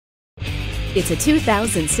It's a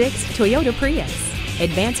 2006 Toyota Prius.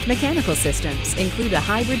 Advanced mechanical systems include a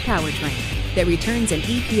hybrid powertrain that returns an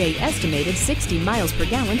EPA estimated 60 miles per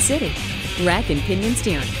gallon city, rack and pinion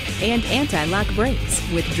steering, and anti-lock brakes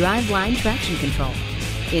with driveline traction control.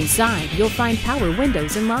 Inside, you'll find power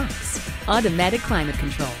windows and locks, automatic climate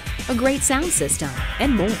control, a great sound system,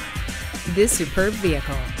 and more. This superb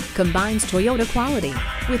vehicle combines Toyota quality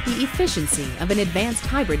with the efficiency of an advanced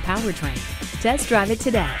hybrid powertrain. Test drive it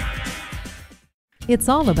today. It's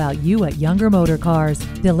all about you at Younger Motor Cars,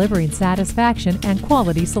 delivering satisfaction and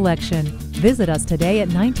quality selection. Visit us today at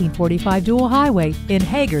 1945 Dual Highway in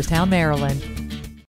Hagerstown, Maryland.